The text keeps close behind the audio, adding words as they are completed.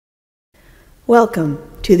Welcome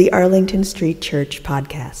to the Arlington Street Church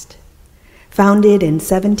podcast. Founded in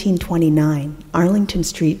 1729, Arlington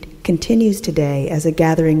Street continues today as a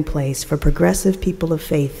gathering place for progressive people of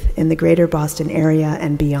faith in the greater Boston area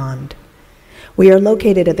and beyond. We are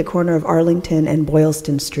located at the corner of Arlington and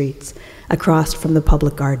Boylston Streets, across from the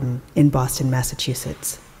Public Garden in Boston,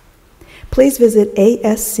 Massachusetts. Please visit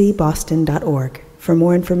ascboston.org for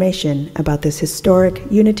more information about this historic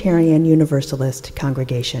Unitarian Universalist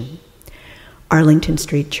congregation. Arlington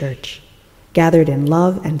Street Church, gathered in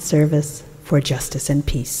love and service for justice and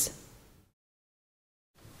peace.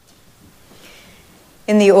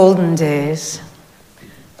 In the olden days,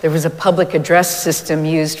 there was a public address system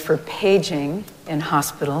used for paging in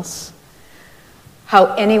hospitals.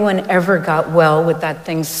 How anyone ever got well with that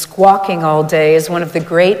thing squawking all day is one of the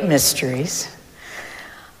great mysteries.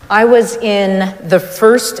 I was in the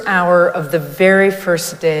first hour of the very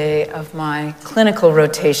first day of my clinical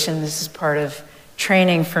rotation. This is part of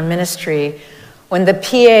training for ministry, when the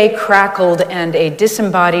PA crackled and a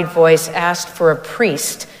disembodied voice asked for a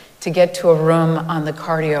priest to get to a room on the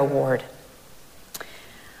cardio ward.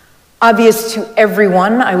 Obvious to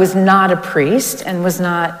everyone, I was not a priest and was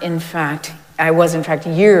in fact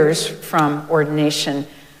years from ordination,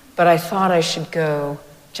 but I thought I should go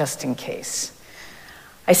just in case.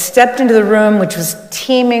 I stepped into the room, which was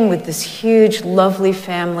teeming with this huge, lovely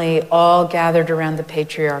family, all gathered around the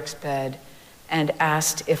patriarch's bed, and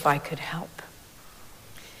asked if I could help.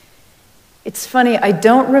 It's funny, I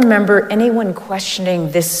don't remember anyone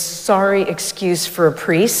questioning this sorry excuse for a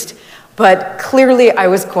priest, but clearly I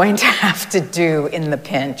was going to have to do in the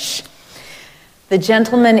pinch. The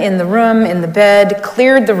gentleman in the room, in the bed,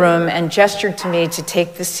 cleared the room and gestured to me to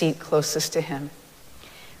take the seat closest to him.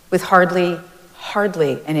 With hardly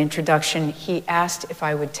an introduction, he asked if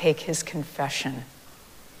I would take his confession.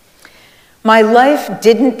 My life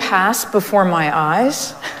didn't pass before my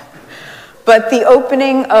eyes, but the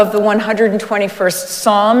opening of the 121st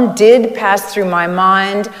Psalm did pass through my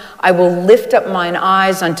mind. I will lift up mine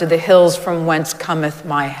eyes unto the hills from whence cometh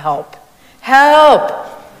my help. Help!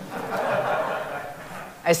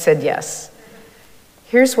 I said yes.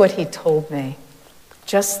 Here's what he told me.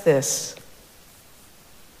 Just this.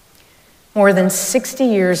 More than 60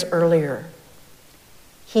 years earlier,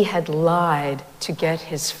 he had lied to get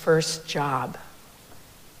his first job.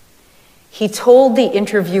 He told the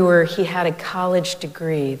interviewer he had a college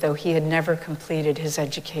degree, though he had never completed his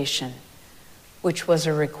education, which was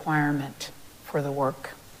a requirement for the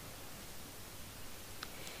work.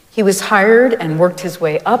 He was hired and worked his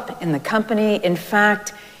way up in the company. In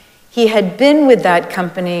fact, he had been with that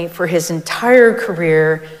company for his entire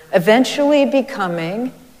career, eventually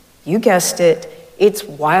becoming, you guessed it, its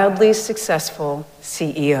wildly successful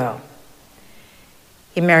CEO.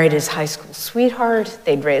 He married his high school sweetheart.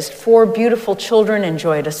 They'd raised 4 beautiful children,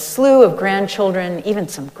 enjoyed a slew of grandchildren, even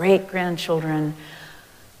some great-grandchildren.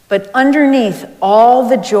 But underneath all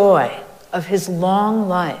the joy of his long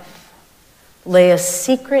life lay a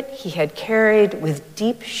secret he had carried with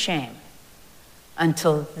deep shame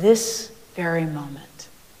until this very moment,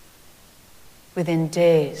 within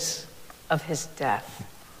days of his death.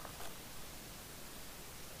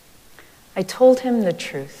 I told him the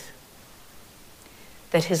truth,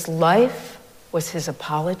 that his life was his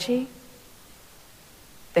apology,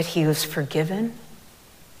 that he was forgiven,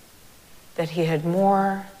 that he had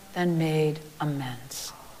more than made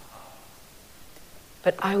amends.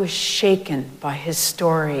 But I was shaken by his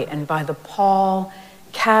story and by the pall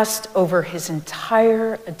cast over his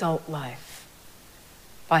entire adult life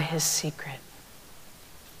by his secret.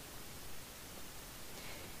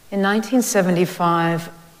 In 1975,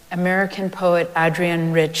 American poet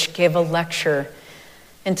Adrienne Rich gave a lecture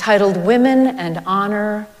entitled Women and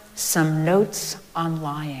Honor, Some Notes on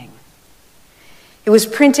Lying. It was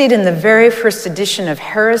printed in the very first edition of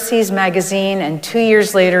Heresies magazine, and 2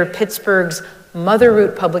 years later, Pittsburgh's Mother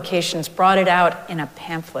Root Publications brought it out in a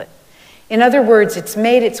pamphlet. In other words, it's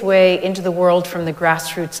made its way into the world from the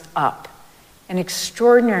grassroots up, an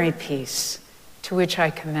extraordinary piece to which I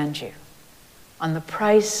commend you, on the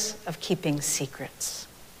price of keeping secrets.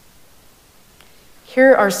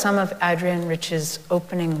 Here are some of Adrienne Rich's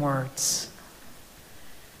opening words.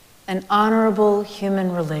 An honorable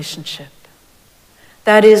human relationship,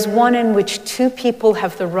 that is, one in which 2 people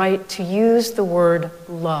have the right to use the word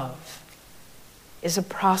love, is a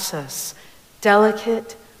process,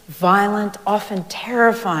 delicate, violent, often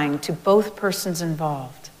terrifying to both persons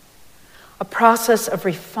involved, a process of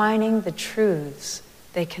refining the truths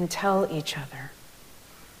they can tell each other.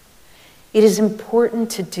 It is important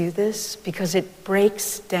to do this because it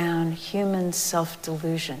breaks down human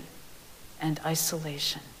self-delusion and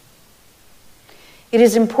isolation. It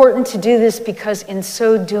is important to do this because in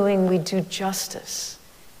so doing, we do justice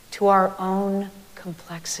to our own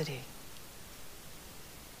complexity.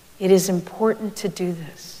 It is important to do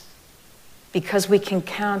this because we can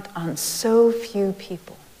count on so few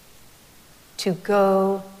people to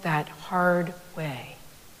go that hard way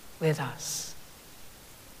with us.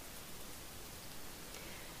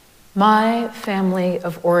 My family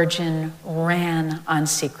of origin ran on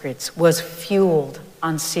secrets, was fueled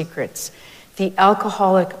on secrets. The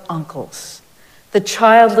alcoholic uncles, the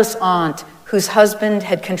childless aunt whose husband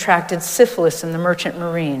had contracted syphilis in the Merchant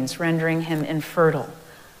Marines, rendering him infertile,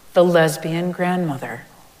 the lesbian grandmother.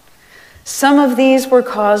 Some of these were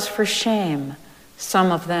cause for shame.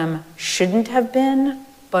 Some of them shouldn't have been,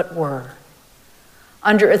 but were.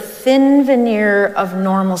 Under a thin veneer of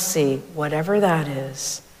normalcy, whatever that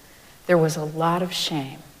is, there was a lot of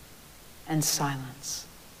shame and silence.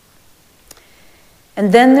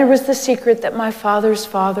 And then there was the secret that my father's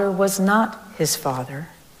father was not his father.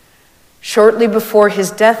 Shortly before his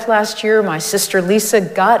death last year, my sister Lisa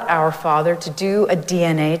got our father to do a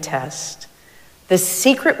DNA test. The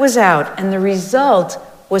secret was out, and the result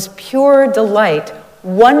was pure delight.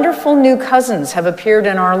 Wonderful new cousins have appeared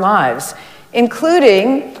in our lives,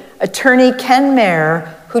 including attorney Ken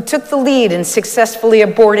Mayer, who took the lead in successfully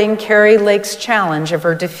aborting Carrie Lake's challenge of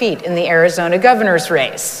her defeat in the Arizona governor's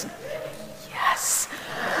race. Yes.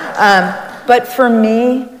 But for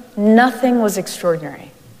me, nothing was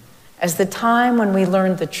extraordinary as the time when we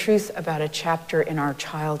learned the truth about a chapter in our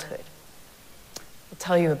childhood. I'll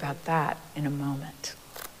tell you about that in a moment.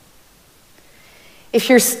 If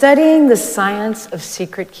you're studying the science of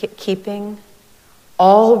secret keeping,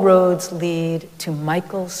 all roads lead to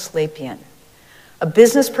Michael Slapian, a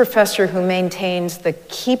business professor who maintains the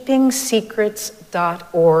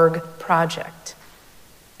keepingsecrets.org project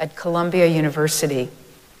at Columbia University.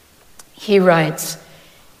 He writes,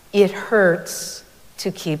 "It hurts to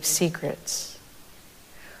keep secrets.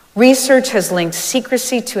 Research has linked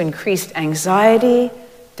secrecy to increased anxiety,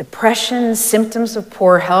 depression, symptoms of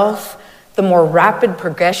poor health, the more rapid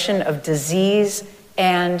progression of disease,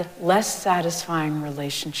 and less satisfying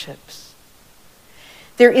relationships."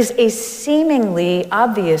 There is a seemingly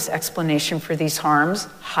obvious explanation for these harms.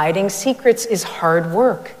 Hiding secrets is hard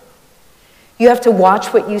work. You have to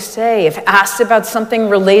watch what you say. If asked about something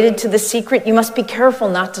related to the secret, you must be careful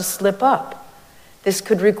not to slip up. This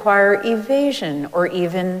could require evasion or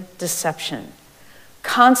even deception.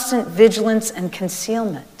 Constant vigilance and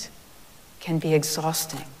concealment can be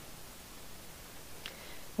exhausting.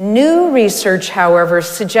 New research, however,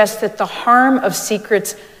 suggests that the harm of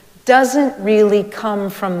secrets doesn't really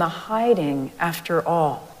come from the hiding after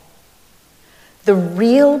all. The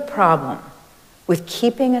real problem with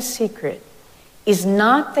keeping a secret is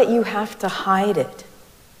not that you have to hide it,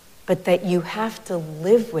 but that you have to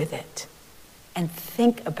live with it and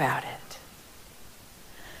think about it.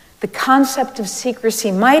 The concept of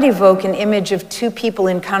secrecy might evoke an image of two people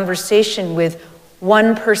in conversation with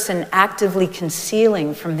one person actively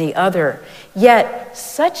concealing from the other. Yet,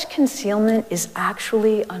 such concealment is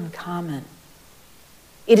actually uncommon.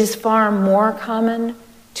 It is far more common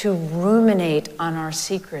to ruminate on our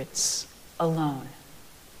secrets alone.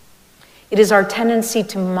 It is our tendency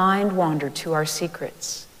to mind wander to our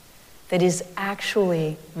secrets that is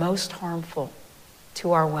actually most harmful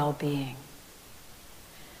to our well-being.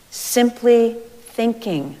 Simply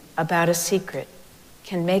thinking about a secret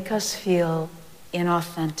can make us feel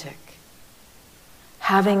inauthentic.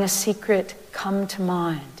 Having a secret come to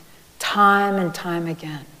mind time and time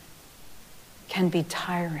again can be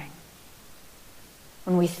tiring.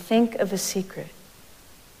 When we think of a secret,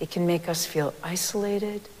 it can make us feel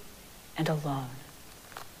isolated and alone.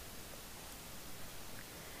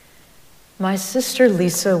 My sister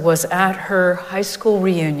Lisa was at her high school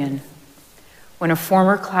reunion when a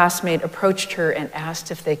former classmate approached her and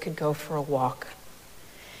asked if they could go for a walk.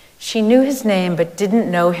 She knew his name but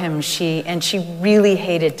didn't know him, and she really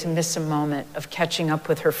hated to miss a moment of catching up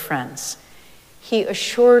with her friends. He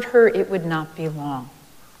assured her it would not be long.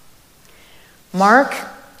 Mark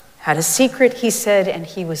had a secret, he said, and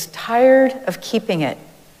he was tired of keeping it.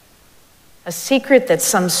 A secret that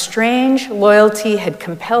some strange loyalty had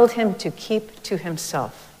compelled him to keep to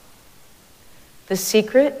himself. The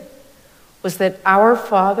secret was that our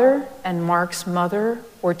father and Mark's mother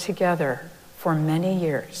were together for many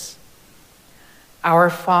years. Our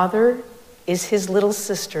father is his little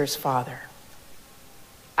sister's father.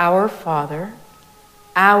 Our father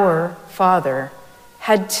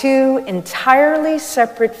had two entirely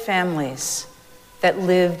separate families that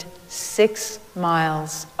lived 6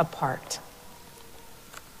 miles apart.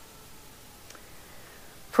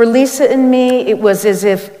 For Lisa and me, it was as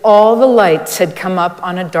if all the lights had come up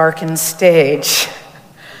on a darkened stage.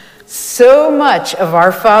 So much of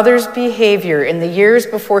our father's behavior in the years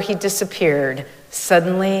before he disappeared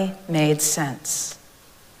suddenly made sense.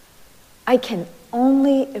 I can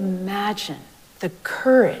only imagine the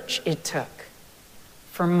courage it took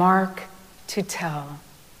for Mark to tell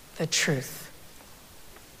the truth.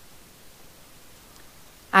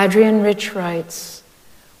 Adrienne Rich writes,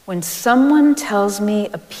 "When someone tells me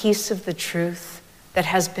a piece of the truth that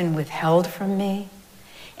has been withheld from me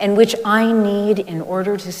and which I need in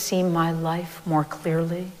order to see my life more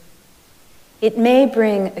clearly, it may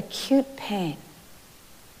bring acute pain,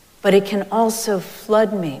 but it can also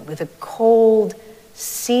flood me with a cold,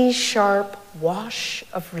 C-sharp wash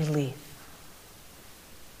of relief."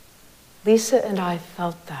 Lisa and I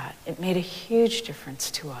felt that. It made a huge difference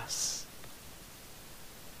to us.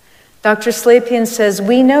 Dr. Slapian says,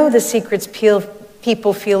 "We know the secrets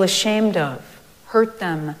people feel ashamed of hurt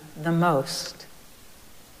them the most.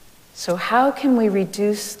 So how can we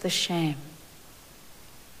reduce the shame?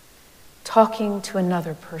 Talking to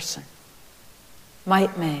another person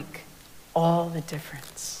might make all the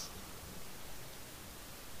difference."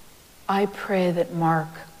 I pray that Mark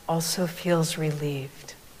also feels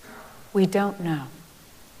relieved. We don't know.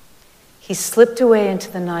 He slipped away into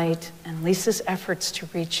the night, and Lisa's efforts to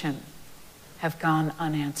reach him have gone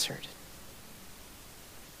unanswered.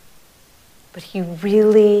 But he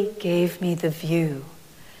really gave me the view.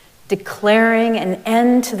 Declaring an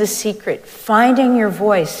end to the secret, finding your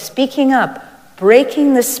voice, speaking up,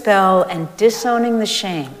 breaking the spell, and disowning the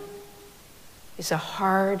shame is a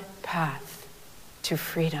hard path to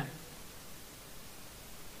freedom.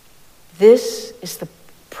 This is the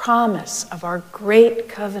promise of our great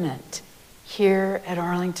covenant here at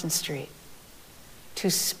Arlington Street, to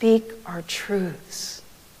speak our truths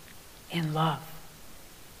in love.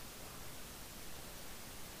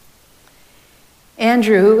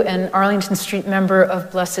 Andrew, an Arlington Street member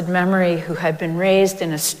of blessed memory who had been raised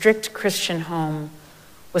in a strict Christian home,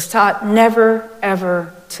 was taught never,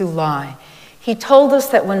 ever to lie. He told us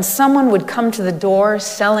that when someone would come to the door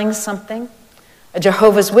selling something, a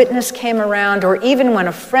Jehovah's Witness came around, or even when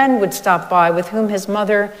a friend would stop by with whom his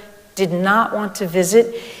mother did not want to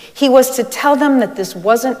visit, he was to tell them that this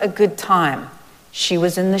wasn't a good time. She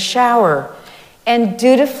was in the shower. And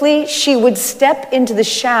dutifully, she would step into the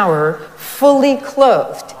shower fully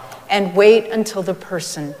clothed and wait until the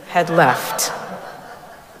person had left.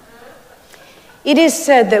 It is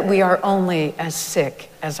said that we are only as sick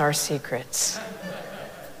as our secrets.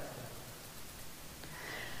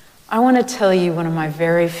 I want to tell you one of my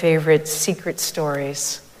very favorite secret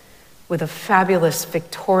stories with a fabulous,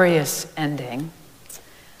 victorious ending.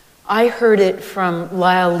 I heard it from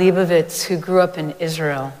Lyle Leibovitz, who grew up in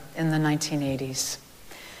Israel in the 1980s.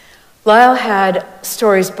 Lyle had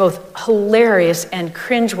stories both hilarious and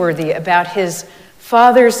cringeworthy about his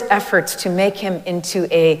father's efforts to make him into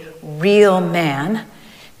a real man,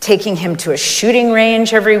 taking him to a shooting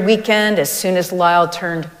range every weekend as soon as Lyle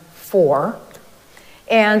turned 4,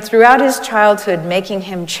 and throughout his childhood making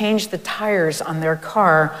him change the tires on their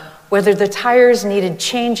car, whether the tires needed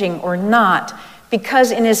changing or not,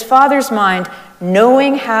 because in his father's mind,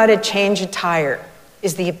 knowing how to change a tire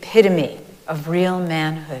is the epitome of real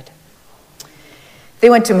manhood. They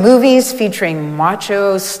went to movies featuring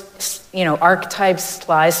macho, archetypes,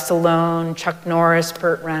 Sly Stallone, Chuck Norris,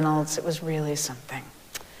 Burt Reynolds. It was really something.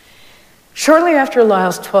 Shortly after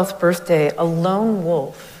Lyle's 12th birthday, a lone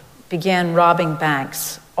wolf began robbing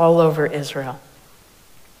banks all over Israel.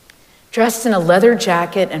 Dressed in a leather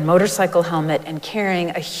jacket and motorcycle helmet and carrying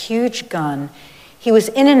a huge gun, he was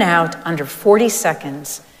in and out under 40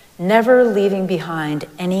 seconds, never leaving behind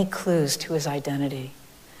any clues to his identity.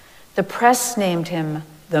 The press named him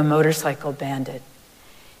the Motorcycle Bandit.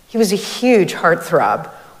 He was a huge heartthrob.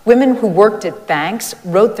 Women who worked at banks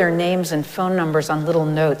wrote their names and phone numbers on little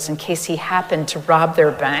notes in case he happened to rob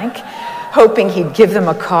their bank, hoping he'd give them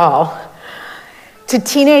a call. To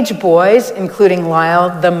teenage boys, including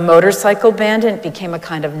Lyle, the Motorcycle Bandit became a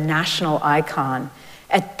kind of national icon.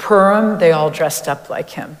 At Purim, they all dressed up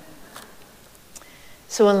like him.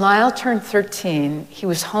 So when Lyle turned 13, he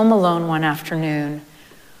was home alone one afternoon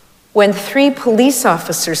when 3 police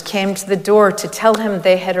officers came to the door to tell him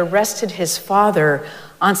they had arrested his father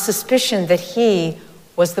on suspicion that he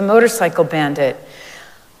was the Motorcycle Bandit.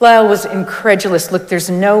 Lyle was incredulous. "Look, there's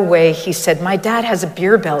no way," he said. "My dad has a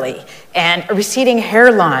beer belly and a receding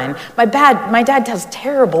hairline. My dad tells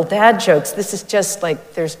terrible dad jokes. This is just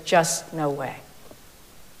like, there's just no way."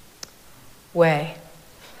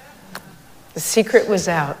 The secret was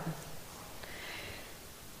out.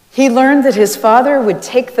 He learned that his father would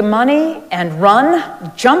take the money and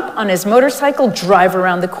run, jump on his motorcycle, drive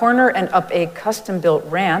around the corner and up a custom-built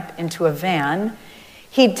ramp into a van.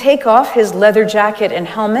 He'd take off his leather jacket and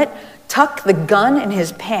helmet, tuck the gun in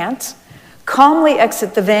his pants, calmly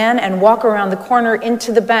exit the van and walk around the corner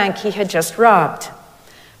into the bank he had just robbed.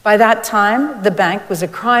 By that time, the bank was a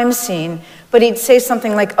crime scene, but he'd say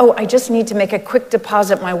something like, "Oh, I just need to make a quick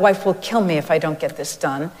deposit. My wife will kill me if I don't get this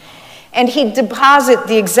done." And he'd deposit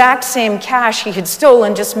the exact same cash he had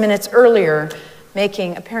stolen just minutes earlier,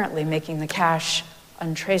 apparently making the cash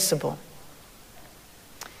untraceable.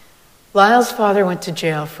 Lyle's father went to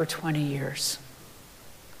jail for 20 years.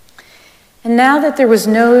 And now that there was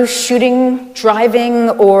no shooting, driving,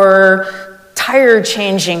 or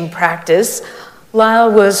tire-changing practice,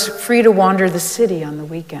 Lyle was free to wander the city on the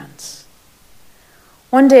weekends.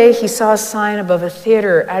 One day, he saw a sign above a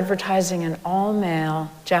theater advertising an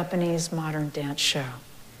all-male Japanese modern dance show.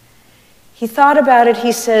 He thought about it,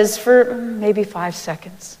 he says, for maybe 5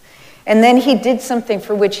 seconds. And then he did something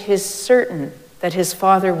for which he's certain that his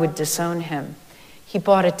father would disown him. He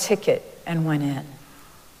bought a ticket and went in.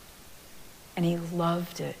 And he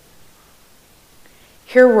loved it.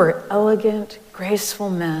 Here were elegant, graceful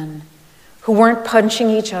men who weren't punching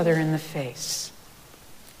each other in the face.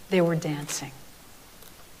 They were dancing.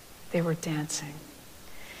 They were dancing.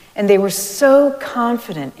 And they were so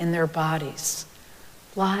confident in their bodies.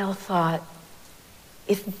 Lyle thought,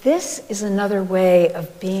 if this is another way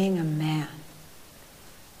of being a man,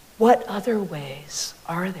 what other ways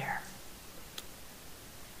are there?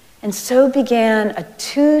 And so began a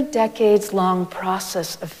 2 decades-long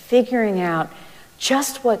process of figuring out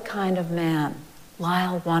just what kind of man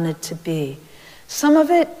Lyle wanted to be. Some of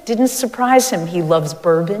it didn't surprise him. He loves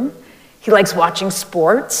bourbon. He likes watching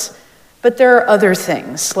sports. But there are other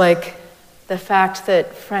things, like the fact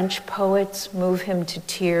that French poets move him to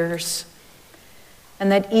tears,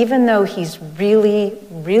 and that even though he's really,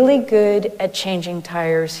 really good at changing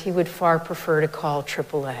tires, he would far prefer to call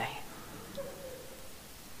AAA.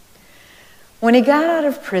 When he got out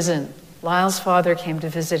of prison, Lyle's father came to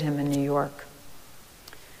visit him in New York.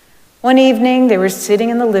 One evening, they were sitting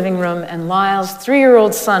in the living room, and Lyle's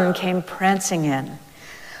 3-year-old son came prancing in.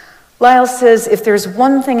 Lyle says, if there's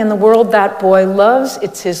one thing in the world that boy loves,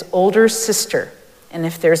 it's his older sister. And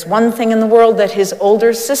if there's one thing in the world that his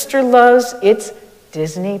older sister loves, it's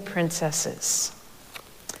Disney princesses.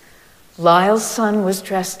 Lyle's son was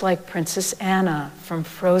dressed like Princess Anna from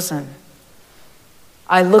Frozen.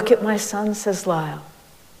 I look at my son, says Lyle,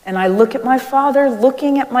 and I look at my father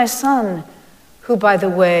looking at my son, who, by the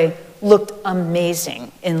way, looked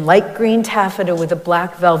amazing in light green taffeta with a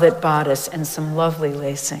black velvet bodice and some lovely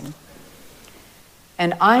lacing.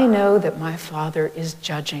 And I know that my father is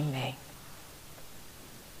judging me.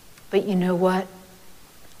 But you know what?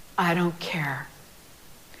 I don't care.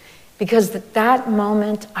 Because at that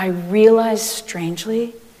moment, I realized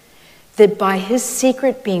strangely that by his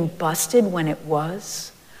secret being busted when it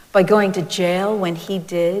was, by going to jail when he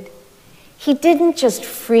did, he didn't just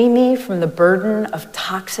free me from the burden of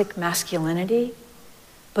toxic masculinity,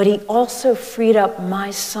 but he also freed up my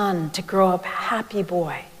son to grow up a happy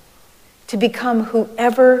boy, to become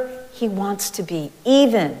whoever he wants to be,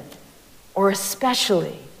 even or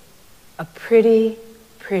especially a pretty,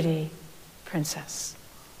 pretty princess.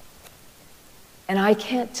 And I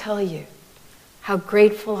can't tell you how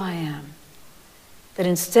grateful I am that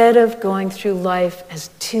instead of going through life as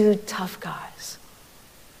 2 tough guys,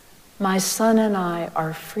 my son and I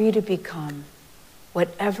are free to become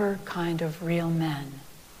whatever kind of real men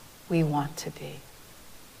we want to be.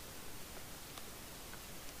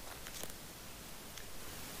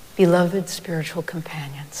 Beloved spiritual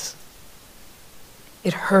companions,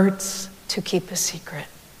 it hurts to keep a secret.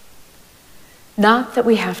 Not that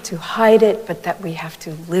we have to hide it, but that we have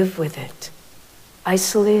to live with it,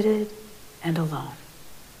 isolated and alone.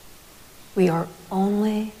 We are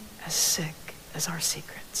only as sick as our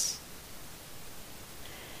secrets.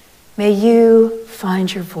 May you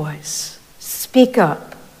find your voice, speak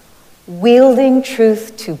up, wielding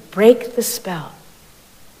truth to break the spell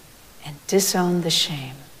and disown the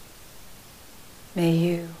shame. May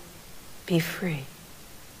you be free.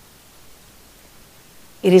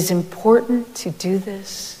 It is important to do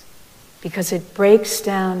this because it breaks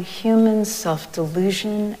down human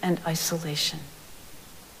self-delusion and isolation.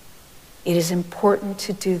 It is important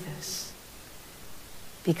to do this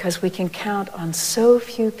because we can count on so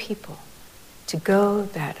few people to go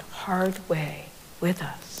that hard way with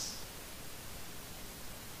us.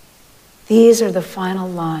 These are the final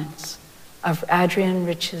lines of Adrienne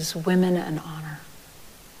Rich's Women and Honor.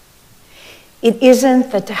 It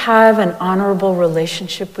isn't that to have an honorable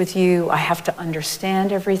relationship with you, I have to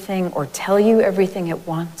understand everything or tell you everything at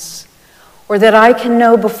once, or that I can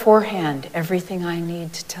know beforehand everything I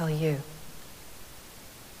need to tell you.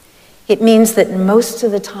 It means that most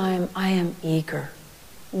of the time I am eager,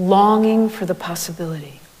 longing for the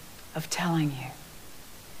possibility of telling you.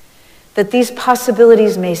 That these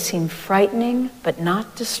possibilities may seem frightening, but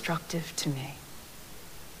not destructive to me.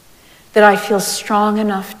 That I feel strong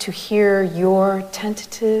enough to hear your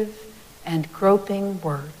tentative and groping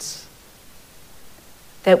words.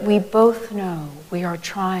 That we both know we are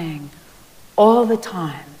trying all the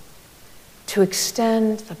time to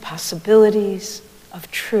extend the possibilities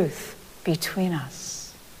of truth between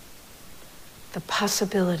us. The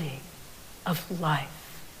possibility of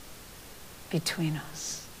life between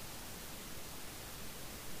us.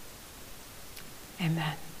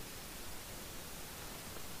 Amen.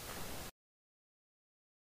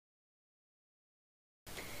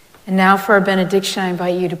 And now for our benediction, I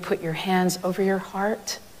invite you to put your hands over your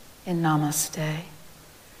heart in Namaste.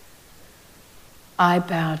 I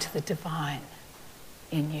bow to the divine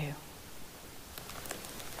in you.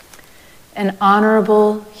 An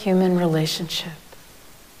honorable human relationship,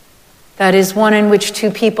 that is one in which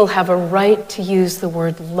two people have a right to use the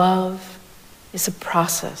word love, is a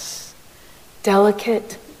process,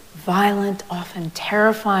 delicate, violent, often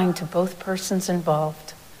terrifying to both persons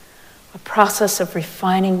involved, a process of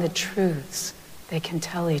refining the truths they can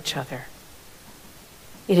tell each other.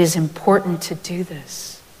 It is important to do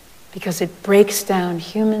this because it breaks down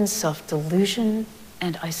human self-delusion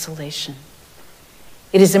and isolation.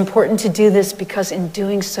 It is important to do this because in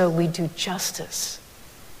doing so, we do justice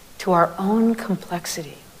to our own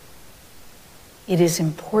complexity. It is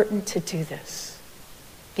important to do this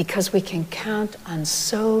because we can count on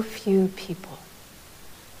so few people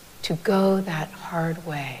to go that hard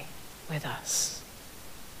way with us.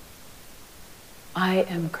 I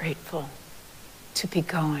am grateful to be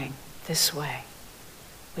going this way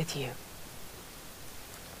with you.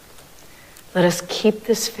 Let us keep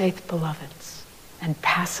this faith, beloveds, and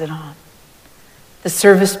pass it on. The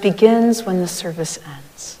service begins when the service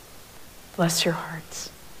ends. Bless your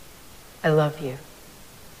hearts. I love you.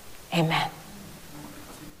 Amen.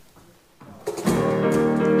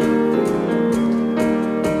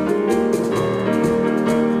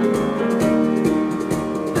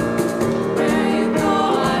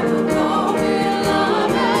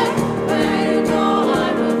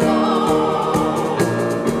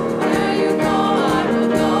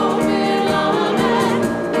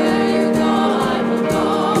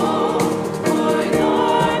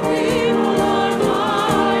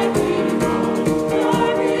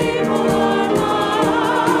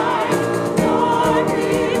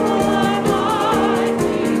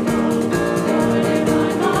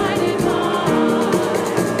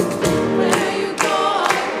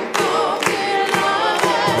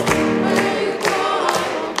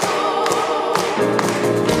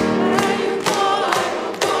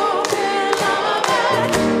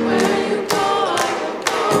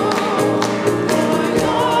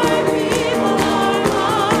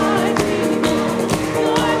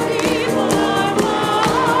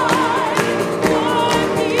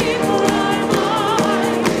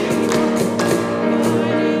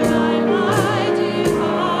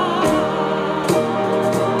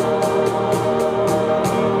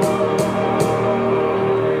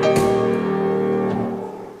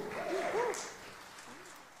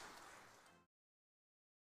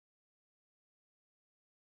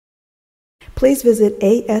 Please visit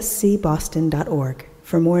ascboston.org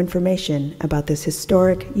for more information about this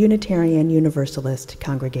historic Unitarian Universalist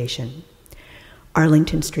congregation.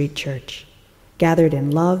 Arlington Street Church, gathered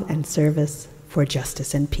in love and service for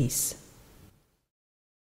justice and peace.